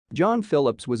John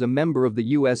Phillips was a member of the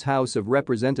U.S. House of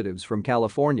Representatives from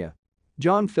California.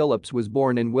 John Phillips was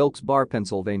born in Wilkes-Barre,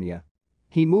 Pennsylvania.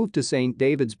 He moved to St.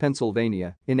 David's,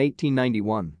 Pennsylvania, in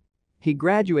 1891. He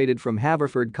graduated from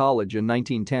Haverford College in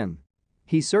 1910.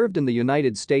 He served in the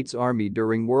United States Army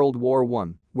during World War I,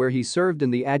 where he served in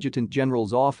the Adjutant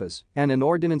General's office and in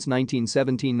Ordnance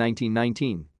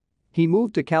 1917-1919. He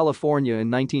moved to California in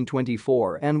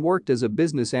 1924 and worked as a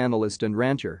business analyst and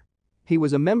rancher. He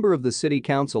was a member of the City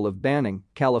Council of Banning,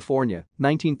 California,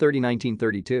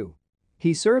 1930-1932.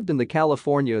 He served in the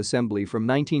California Assembly from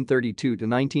 1932 to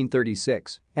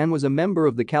 1936 and was a member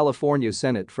of the California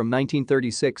Senate from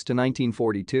 1936 to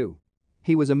 1942.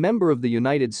 He was a member of the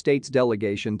United States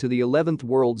delegation to the 11th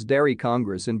World's Dairy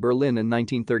Congress in Berlin in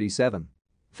 1937.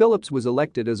 Phillips was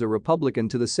elected as a Republican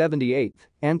to the 78th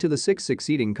and to the 6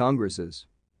 succeeding Congresses.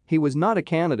 He was not a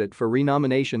candidate for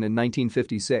renomination in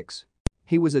 1956.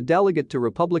 He was a delegate to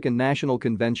Republican national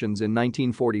conventions in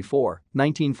 1944,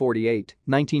 1948,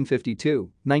 1952,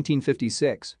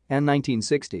 1956, and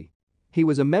 1960. He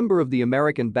was a member of the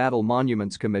American Battle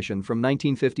Monuments Commission from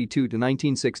 1952 to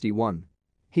 1961.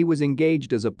 He was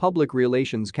engaged as a public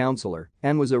relations counselor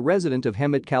and was a resident of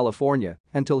Hemet, California,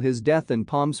 until his death in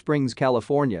Palm Springs,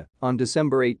 California, on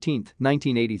December 18,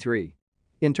 1983.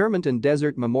 Interment in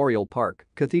Desert Memorial Park,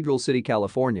 Cathedral City,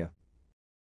 California.